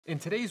In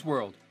today's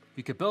world,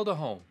 you can build a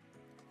home,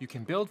 you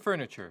can build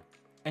furniture,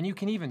 and you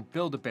can even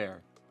build a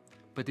bear.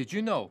 But did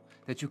you know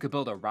that you could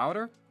build a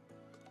router?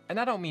 And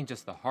I don't mean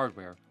just the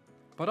hardware,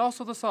 but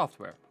also the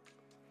software.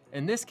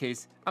 In this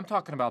case, I'm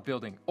talking about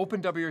building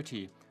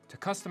OpenWrt to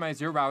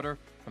customize your router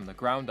from the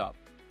ground up.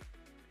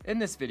 In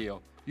this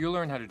video, you'll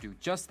learn how to do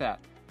just that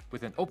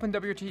with an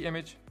OpenWrt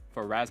image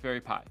for Raspberry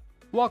Pi.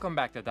 Welcome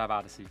back to Dev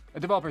Odyssey, a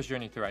developer's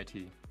journey through IT,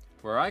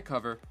 where I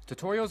cover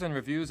tutorials and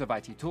reviews of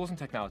IT tools and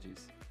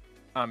technologies.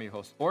 I'm your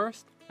host,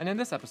 Orest, and in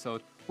this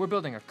episode, we're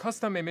building a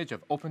custom image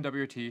of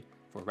OpenWrt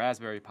for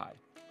Raspberry Pi.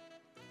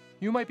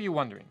 You might be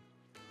wondering,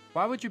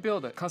 why would you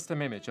build a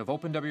custom image of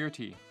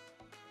OpenWrt?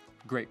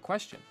 Great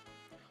question.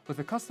 With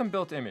a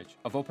custom-built image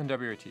of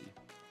OpenWrt,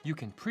 you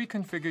can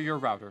pre-configure your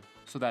router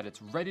so that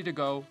it's ready to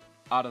go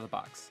out of the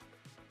box.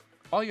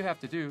 All you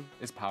have to do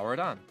is power it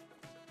on.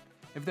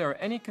 If there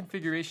are any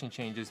configuration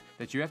changes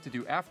that you have to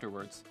do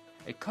afterwards,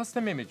 a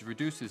custom image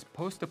reduces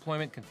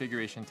post-deployment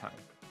configuration time.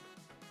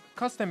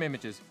 Custom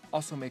images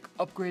also make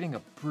upgrading a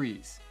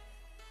breeze.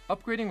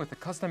 Upgrading with a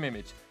custom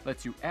image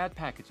lets you add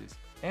packages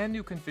and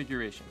new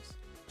configurations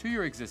to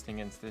your existing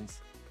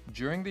instance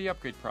during the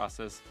upgrade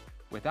process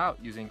without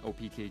using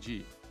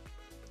opkg.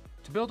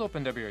 To build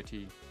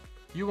OpenWrt,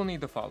 you will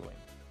need the following: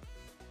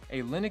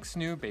 a Linux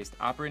GNU-based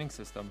operating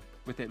system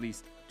with at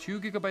least 2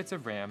 GB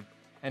of RAM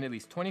and at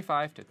least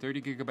 25 to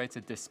 30 GB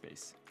of disk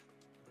space.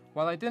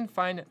 While I didn't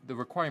find the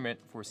requirement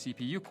for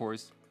CPU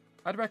cores,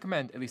 I'd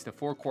recommend at least a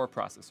 4-core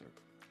processor.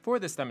 For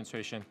this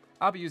demonstration,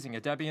 I'll be using a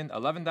Debian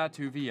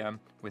 11.2 VM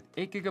with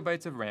 8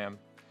 GB of RAM,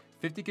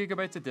 50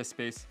 GB of disk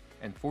space,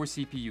 and 4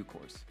 CPU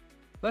cores.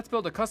 Let's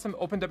build a custom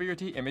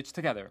OpenWrt image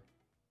together.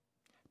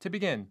 To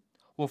begin,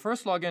 we'll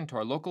first log into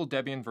our local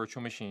Debian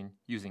virtual machine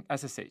using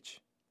SSH.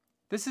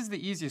 This is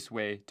the easiest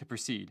way to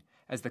proceed,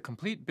 as the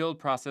complete build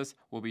process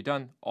will be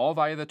done all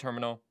via the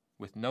terminal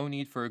with no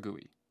need for a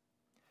GUI.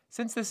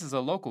 Since this is a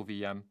local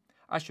VM,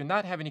 I should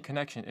not have any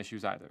connection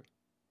issues either.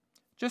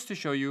 Just to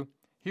show you,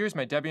 here's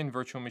my Debian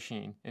virtual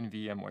machine in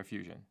VMware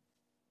Fusion.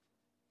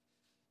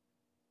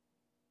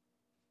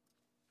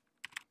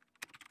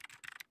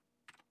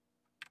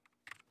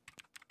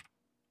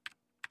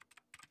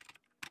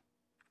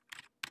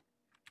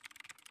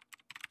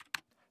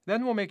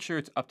 Then we'll make sure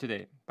it's up to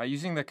date by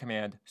using the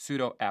command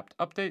sudo apt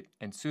update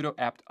and sudo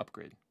apt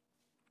upgrade.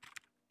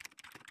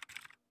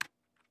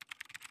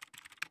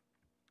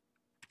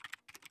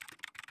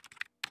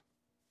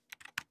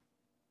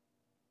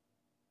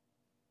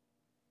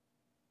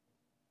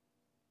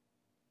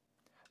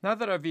 Now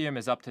that our VM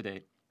is up to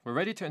date, we're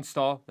ready to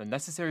install the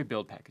necessary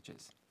build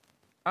packages.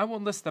 I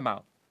won't list them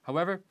out,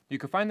 however, you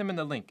can find them in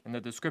the link in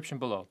the description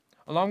below,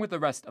 along with the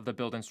rest of the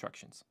build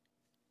instructions.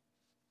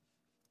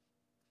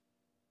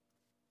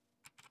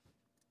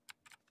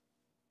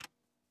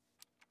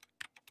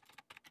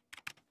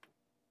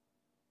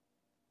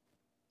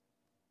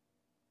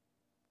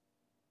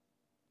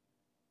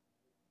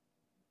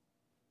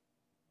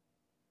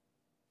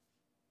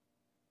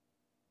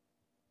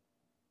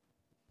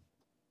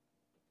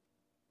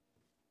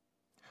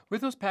 With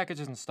those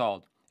packages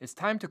installed, it's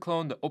time to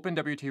clone the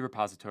OpenWrt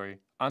repository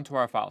onto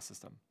our file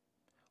system.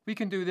 We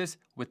can do this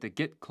with the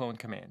git clone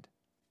command.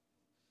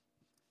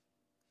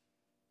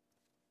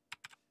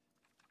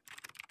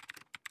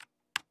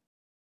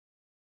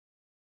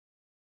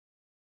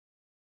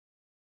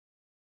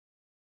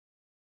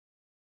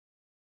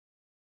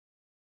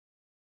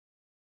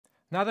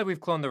 Now that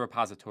we've cloned the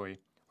repository,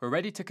 we're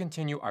ready to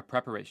continue our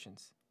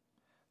preparations.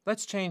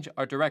 Let's change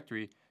our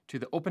directory to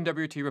the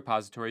OpenWrt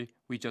repository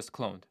we just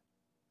cloned.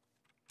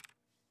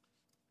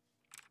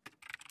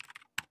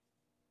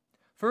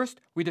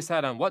 First, we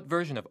decide on what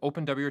version of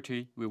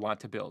OpenWrt we want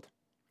to build.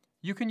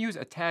 You can use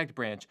a tagged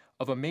branch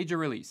of a major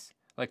release,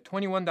 like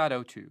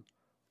 21.02,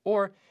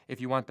 or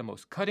if you want the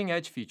most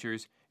cutting-edge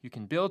features, you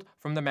can build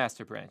from the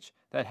master branch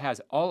that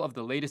has all of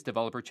the latest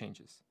developer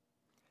changes.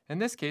 In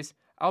this case,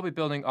 I'll be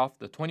building off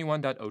the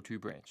 21.02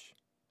 branch.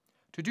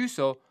 To do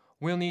so,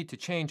 we'll need to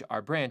change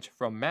our branch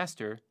from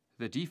master,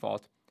 the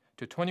default,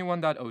 to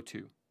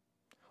 21.02.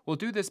 We'll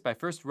do this by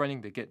first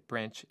running the git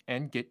branch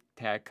and git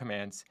tag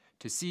commands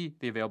to see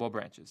the available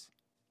branches.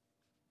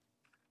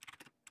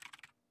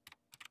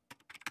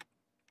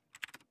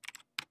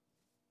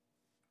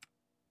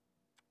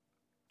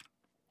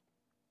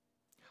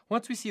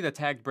 Once we see the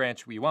tagged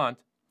branch we want,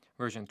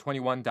 version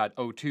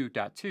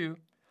 21.02.2,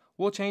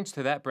 we'll change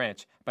to that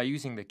branch by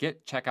using the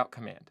git checkout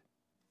command.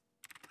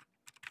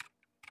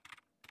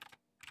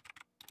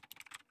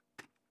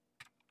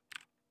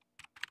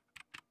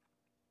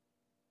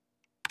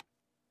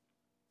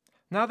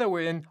 Now that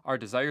we're in our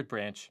desired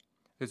branch,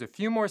 there's a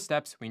few more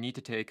steps we need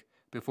to take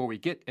before we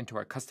get into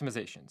our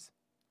customizations.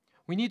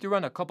 We need to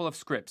run a couple of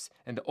scripts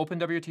in the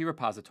OpenWrt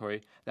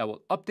repository that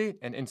will update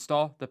and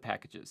install the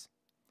packages.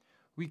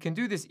 We can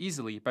do this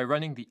easily by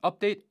running the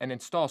update and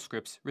install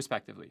scripts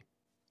respectively.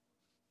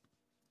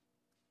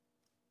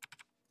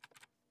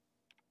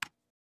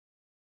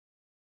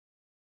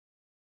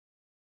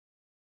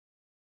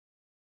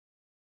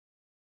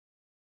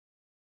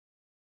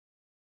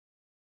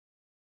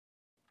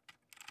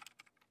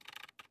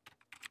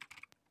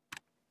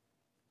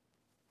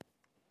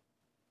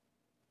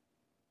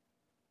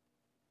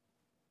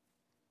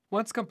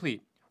 Once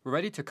complete, we're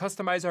ready to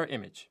customize our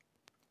image.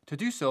 To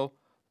do so,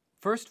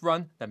 first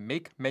run the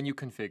make menu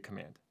config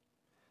command.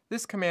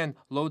 This command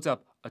loads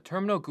up a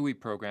terminal GUI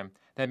program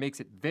that makes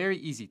it very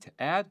easy to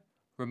add,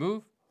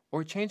 remove,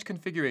 or change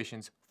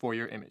configurations for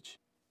your image.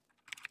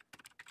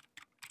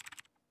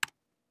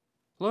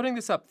 Loading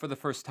this up for the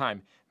first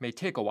time may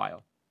take a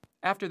while.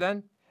 After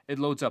then, it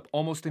loads up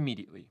almost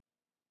immediately.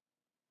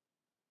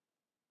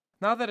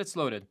 Now that it's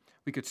loaded,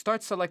 we could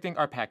start selecting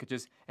our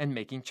packages and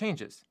making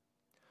changes.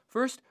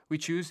 First, we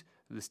choose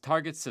this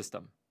target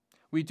system.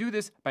 We do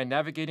this by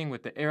navigating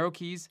with the arrow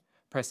keys,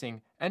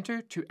 pressing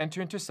Enter to enter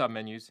into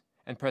submenus,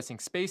 and pressing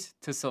Space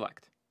to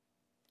select.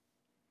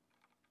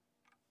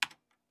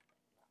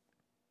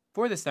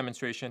 For this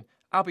demonstration,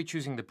 I'll be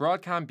choosing the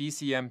Broadcom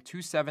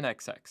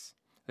BCM27XX,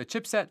 the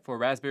chipset for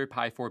Raspberry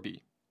Pi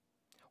 4B.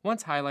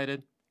 Once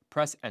highlighted,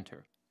 press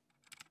Enter.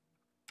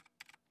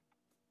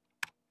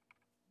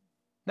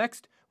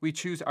 Next, we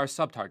choose our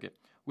subtarget,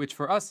 which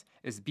for us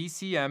is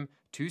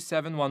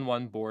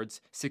BCM2711 boards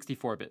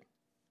 64-bit.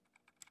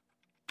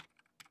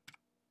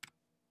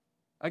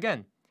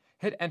 Again,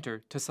 hit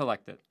Enter to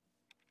select it.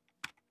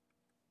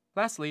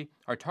 Lastly,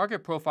 our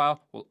target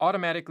profile will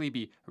automatically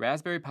be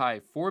Raspberry Pi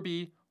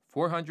 4B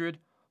 400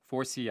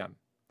 4CM,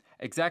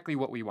 exactly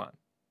what we want.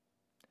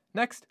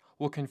 Next,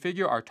 we'll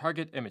configure our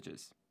target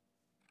images.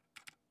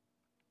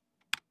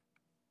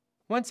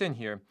 Once in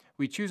here,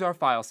 we choose our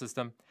file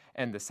system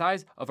and the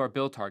size of our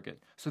build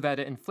target so that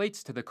it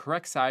inflates to the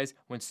correct size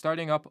when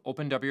starting up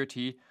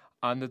OpenWrt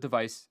on the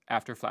device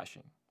after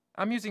flashing.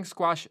 I'm using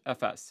Squash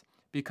FS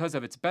because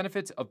of its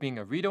benefits of being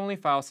a read-only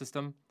file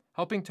system,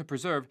 helping to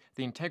preserve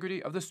the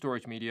integrity of the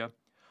storage media,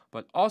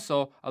 but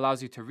also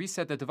allows you to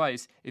reset the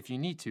device if you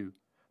need to,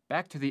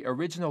 back to the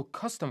original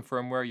custom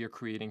firmware you're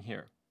creating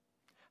here.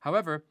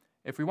 However,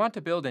 if we want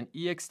to build an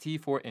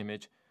ext4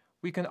 image,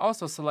 we can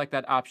also select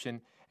that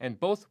option and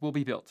both will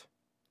be built.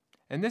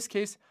 In this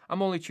case,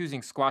 I'm only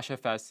choosing Squash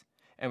FS,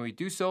 and we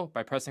do so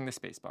by pressing the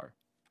spacebar.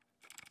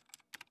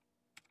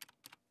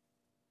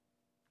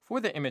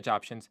 For the image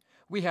options,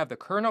 we have the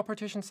kernel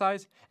partition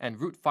size and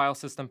root file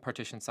system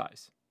partition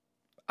size.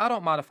 I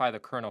don't modify the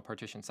kernel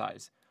partition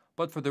size,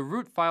 but for the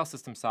root file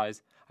system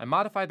size, I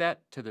modify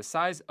that to the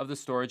size of the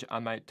storage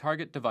on my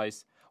target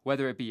device,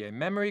 whether it be a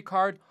memory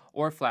card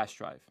or flash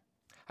drive.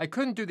 I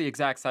couldn't do the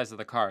exact size of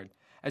the card,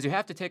 as you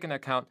have to take into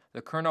account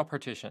the kernel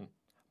partition,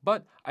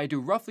 but I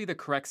do roughly the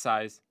correct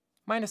size,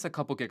 minus a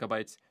couple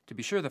gigabytes, to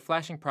be sure the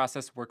flashing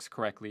process works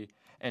correctly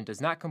and does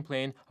not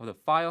complain of the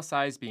file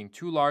size being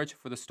too large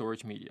for the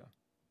storage media.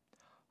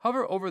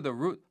 Hover over the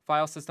root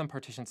file system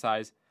partition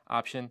size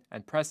option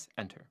and press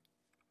Enter.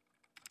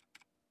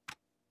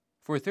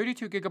 For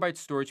 32 gigabyte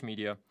storage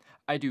media,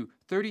 I do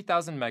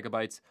 30,000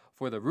 megabytes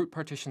for the root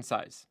partition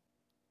size.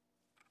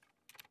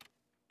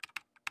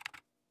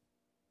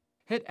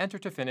 Hit Enter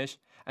to finish,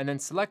 and then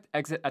select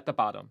Exit at the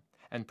bottom,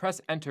 and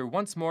press Enter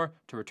once more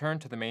to return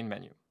to the main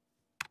menu.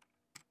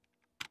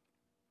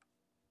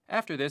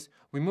 After this,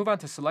 we move on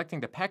to selecting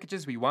the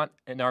packages we want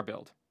in our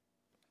build.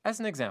 As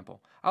an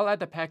example, I'll add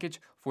the package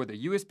for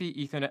the USB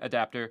Ethernet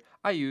adapter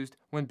I used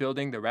when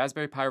building the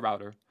Raspberry Pi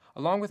router,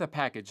 along with a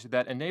package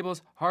that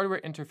enables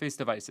hardware interface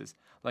devices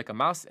like a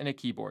mouse and a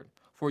keyboard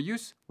for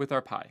use with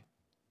our Pi.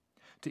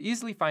 To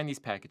easily find these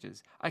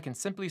packages, I can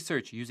simply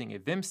search using a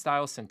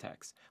Vim-style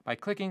syntax by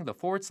clicking the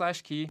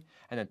 / key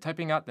and then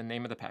typing out the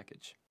name of the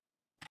package.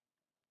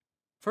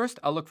 First,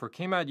 I'll look for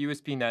KMod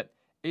USB-NET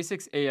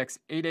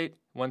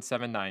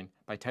A6AX88179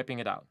 by typing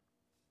it out.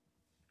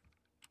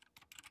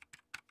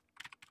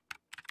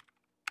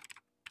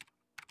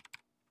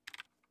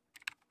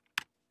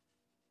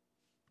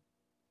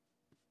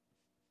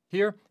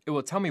 Here, it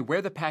will tell me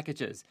where the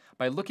package is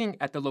by looking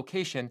at the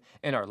location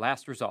in our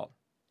last result.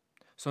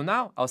 So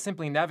now I'll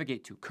simply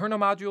navigate to Kernel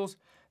Modules,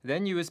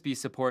 then USB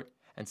Support,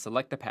 and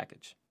select the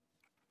package.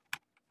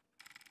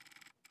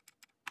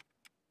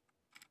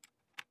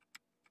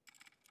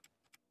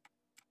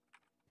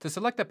 To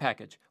select the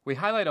package, we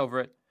highlight over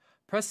it,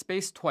 press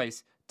space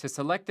twice to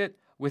select it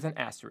with an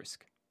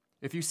asterisk.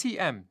 If you see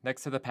M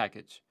next to the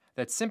package,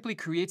 that simply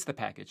creates the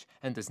package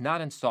and does not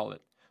install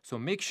it, so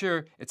make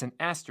sure it's an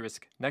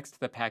asterisk next to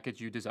the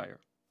package you desire.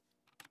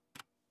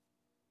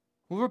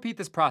 We'll repeat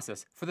this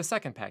process for the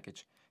second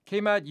package,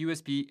 KMod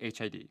USB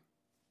HID.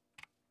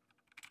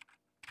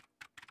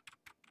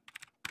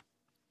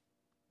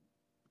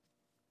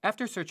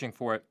 After searching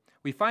for it,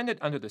 we find it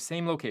under the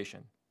same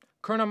location,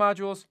 Kernel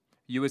Modules,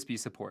 USB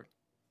Support.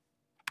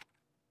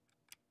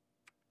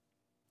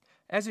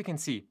 As you can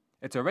see,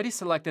 it's already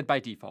selected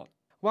by default.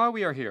 While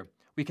we are here,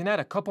 we can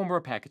add a couple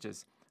more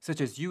packages, such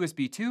as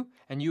USB 2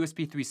 and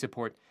USB 3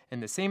 support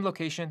in the same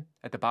location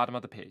at the bottom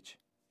of the page.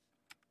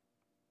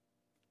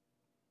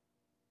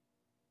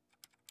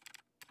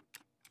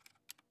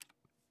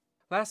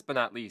 Last but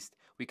not least,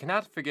 we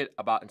cannot forget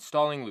about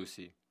installing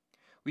Lucy.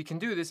 We can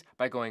do this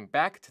by going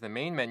back to the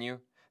main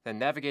menu, then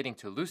navigating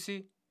to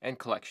Lucy and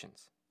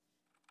Collections.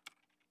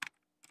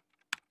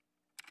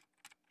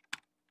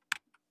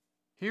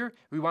 Here,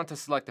 we want to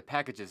select the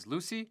packages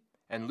Lucy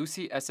and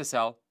Lucy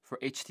SSL for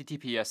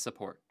HTTPS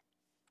support.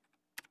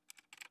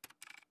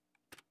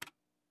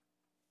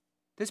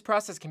 This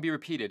process can be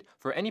repeated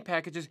for any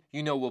packages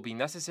you know will be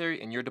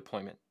necessary in your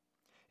deployment.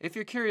 If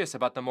you're curious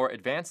about the more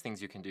advanced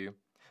things you can do,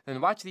 then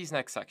watch these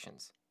next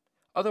sections.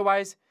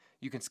 Otherwise,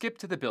 you can skip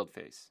to the build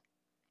phase.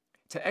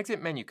 To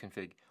exit menu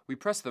config, we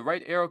press the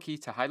right arrow key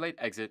to highlight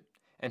exit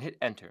and hit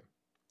enter.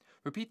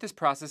 Repeat this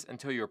process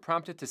until you are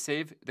prompted to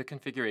save the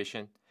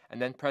configuration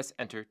and then press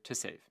enter to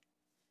save.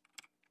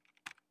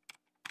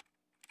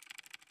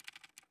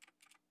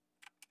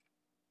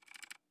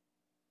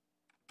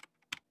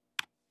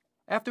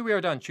 After we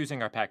are done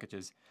choosing our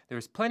packages, there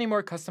is plenty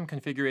more custom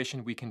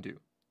configuration we can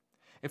do.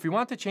 If we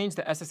want to change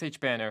the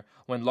SSH banner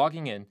when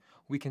logging in,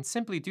 we can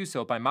simply do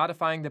so by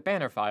modifying the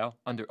banner file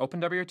under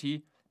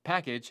OpenWrt,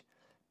 package,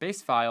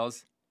 base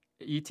files,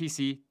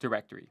 etc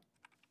directory.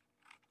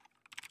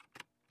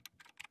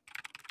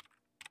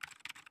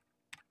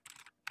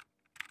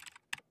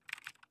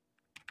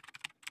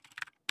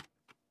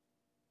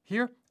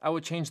 Here, I will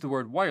change the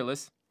word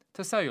wireless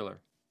to cellular.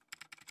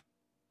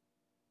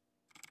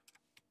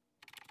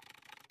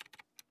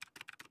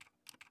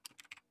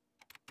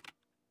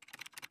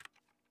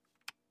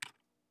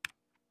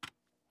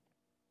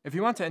 If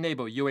you want to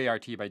enable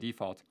UART by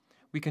default,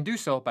 we can do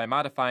so by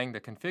modifying the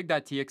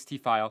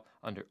config.txt file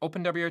under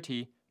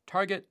OpenWrt,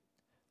 target,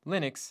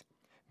 Linux,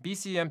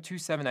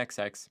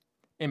 BCM27XX,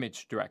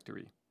 image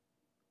directory.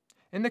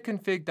 In the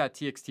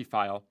config.txt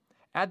file,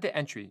 add the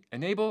entry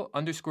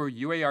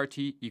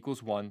enable_UART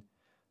equals 1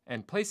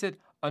 and place it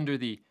under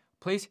the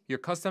Place your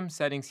custom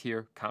settings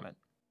here comment.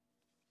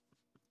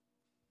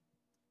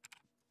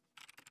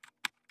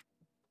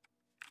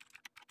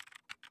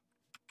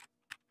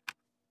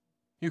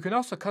 You can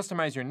also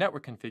customize your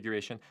network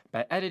configuration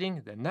by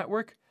editing the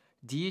network,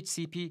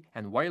 DHCP,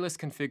 and wireless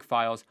config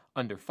files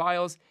under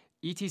Files,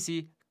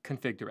 etc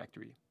config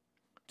directory.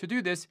 To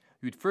do this,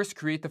 you'd first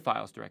create the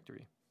files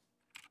directory.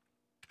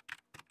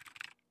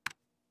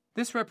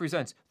 This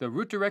represents the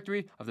root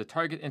directory of the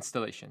target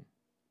installation.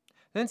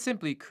 Then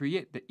simply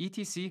create the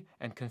etc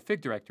and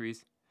config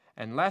directories,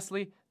 and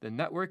lastly, the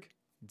network,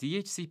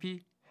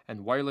 DHCP,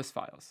 and wireless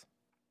files.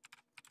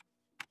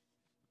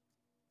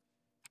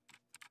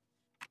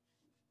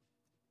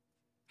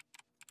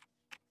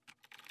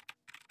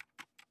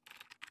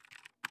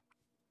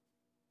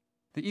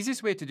 The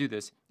easiest way to do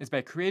this is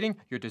by creating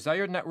your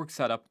desired network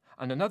setup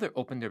on another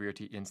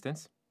OpenWrt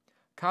instance,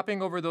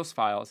 copying over those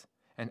files,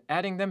 and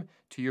adding them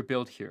to your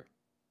build here.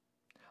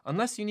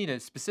 Unless you need a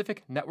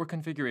specific network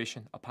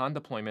configuration upon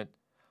deployment,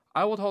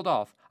 I will hold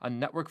off on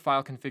network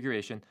file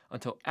configuration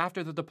until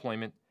after the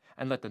deployment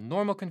and let the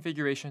normal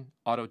configuration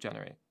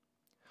auto-generate.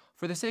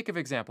 For the sake of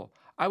example,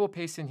 I will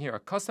paste in here a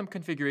custom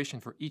configuration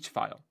for each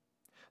file.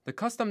 The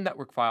custom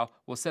network file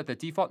will set the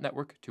default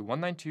network to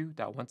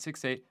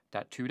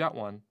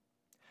 192.168.2.1.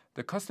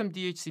 The custom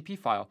DHCP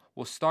file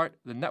will start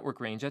the network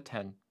range at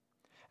 10,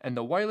 and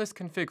the wireless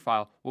config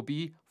file will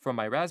be from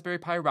my Raspberry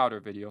Pi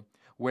router video,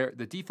 where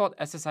the default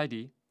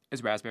SSID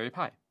is Raspberry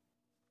Pi.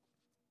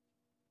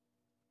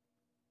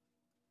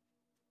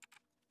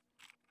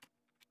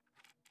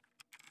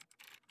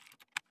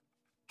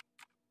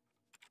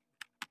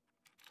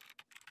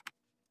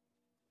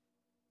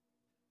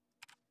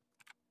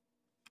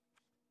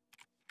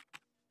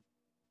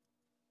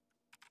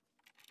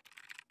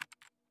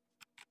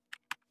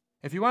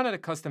 If you wanted a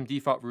custom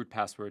default root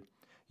password,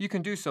 you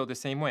can do so the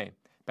same way,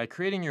 by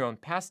creating your own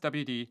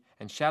passwd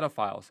and shadow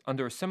files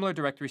under a similar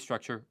directory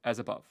structure as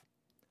above.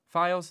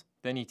 Files,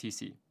 then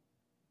etc.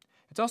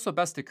 It's also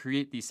best to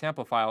create these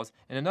sample files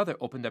in another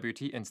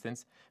OpenWrt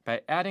instance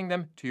by adding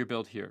them to your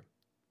build here.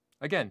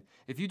 Again,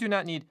 if you do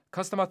not need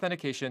custom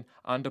authentication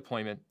on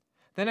deployment,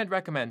 then I'd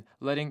recommend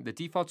letting the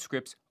default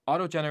scripts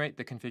auto-generate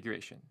the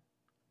configuration.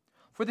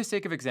 For the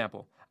sake of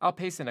example, I'll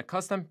paste in a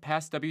custom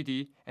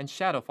passwd and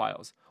shadow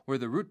files where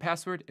the root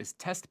password is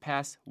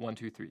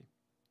testpass123.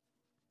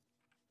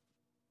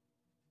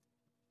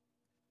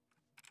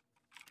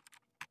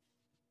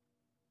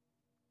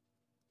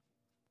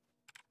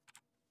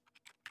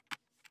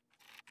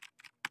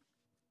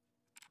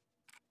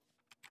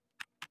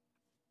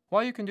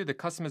 While you can do the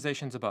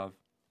customizations above,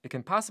 it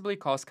can possibly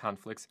cause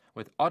conflicts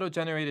with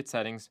auto-generated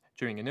settings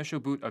during initial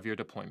boot of your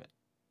deployment.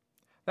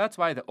 That's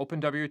why the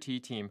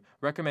OpenWrt team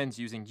recommends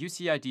using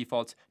UCI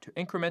defaults to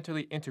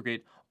incrementally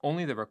integrate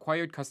only the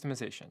required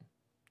customization.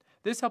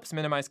 This helps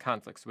minimize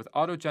conflicts with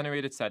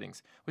auto-generated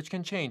settings, which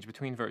can change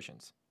between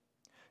versions.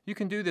 You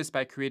can do this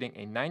by creating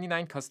a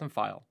 99 custom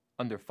file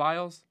under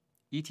Files,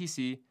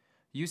 etc,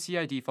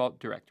 UCI default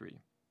directory.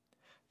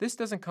 This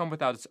doesn't come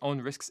without its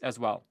own risks as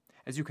well,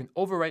 as you can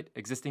overwrite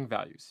existing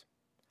values.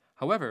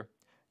 However,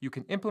 you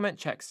can implement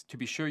checks to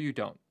be sure you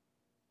don't.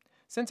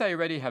 Since I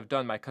already have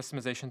done my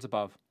customizations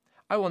above,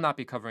 I will not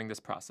be covering this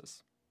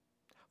process.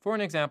 For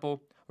an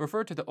example,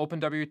 refer to the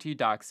OpenWrt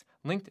docs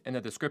linked in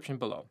the description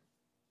below.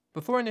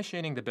 Before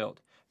initiating the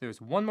build, there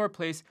is one more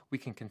place we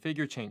can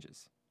configure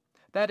changes.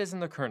 That is in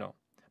the kernel,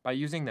 by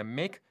using the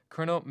make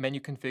kernel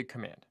menu config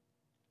command.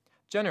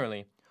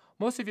 Generally,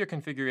 most of your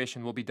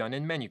configuration will be done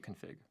in menu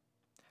config.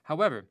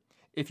 However,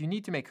 if you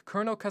need to make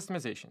kernel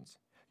customizations,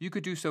 you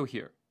could do so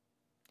here.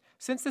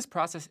 Since this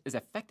process is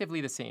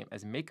effectively the same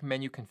as make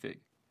menu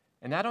config,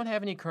 and I don't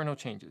have any kernel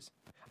changes,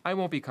 I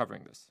won't be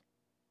covering this.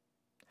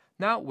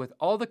 Now, with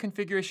all the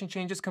configuration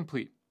changes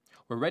complete,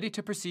 we're ready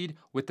to proceed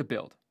with the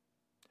build.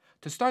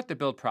 To start the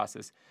build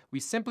process, we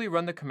simply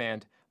run the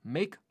command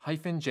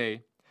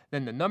make-j,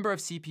 then the number of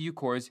CPU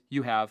cores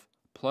you have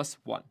plus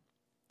 1.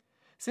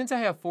 Since I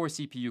have 4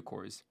 CPU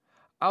cores,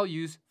 I'll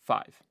use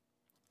 5.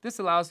 This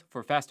allows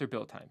for faster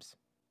build times.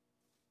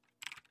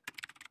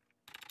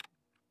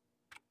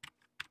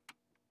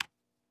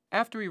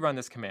 After we run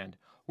this command,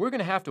 we're going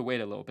to have to wait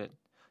a little bit,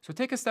 so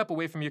take a step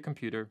away from your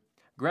computer,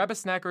 grab a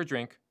snack or a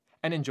drink,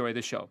 and enjoy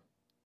the show.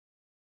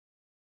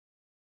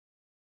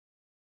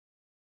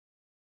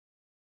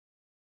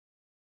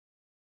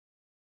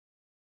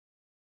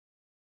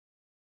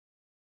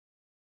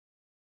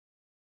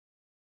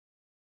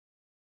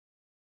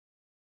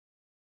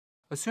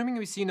 Assuming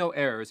we see no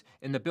errors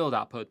in the build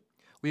output,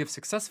 we have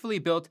successfully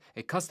built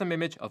a custom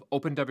image of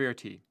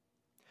OpenWrt.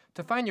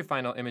 To find your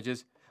final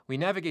images, we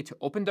navigate to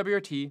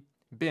OpenWrt,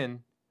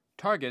 bin,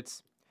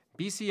 targets,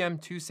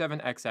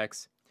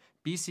 BCM27XX,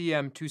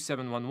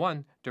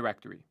 BCM2711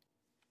 directory.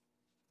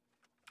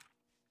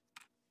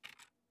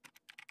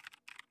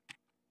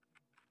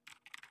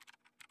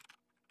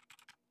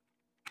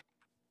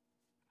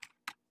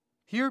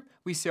 Here,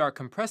 we see our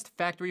compressed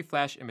factory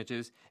flash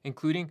images,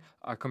 including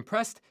our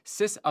compressed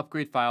sys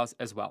upgrade files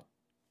as well.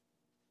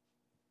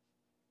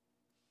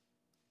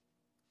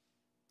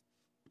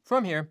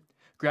 From here,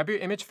 grab your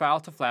image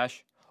file to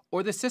flash,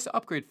 or the sys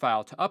upgrade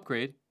file to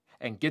upgrade,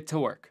 and get to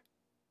work.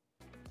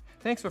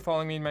 Thanks for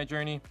following me in my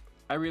journey.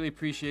 I really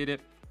appreciate it.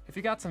 If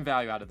you got some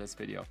value out of this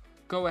video,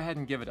 go ahead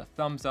and give it a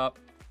thumbs up.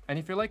 And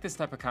if you like this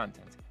type of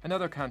content and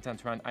other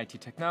content around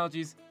IT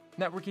technologies,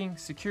 networking,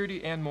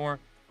 security, and more,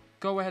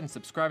 go ahead and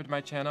subscribe to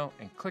my channel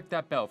and click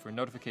that bell for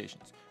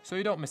notifications so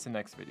you don't miss the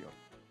next video.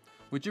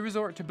 Would you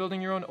resort to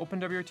building your own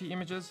OpenWrt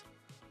images?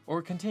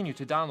 Or continue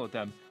to download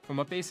them from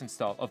a base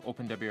install of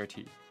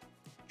OpenWrt?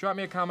 Drop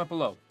me a comment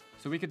below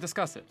so we could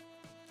discuss it.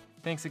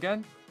 Thanks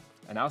again,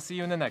 and I'll see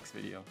you in the next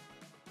video.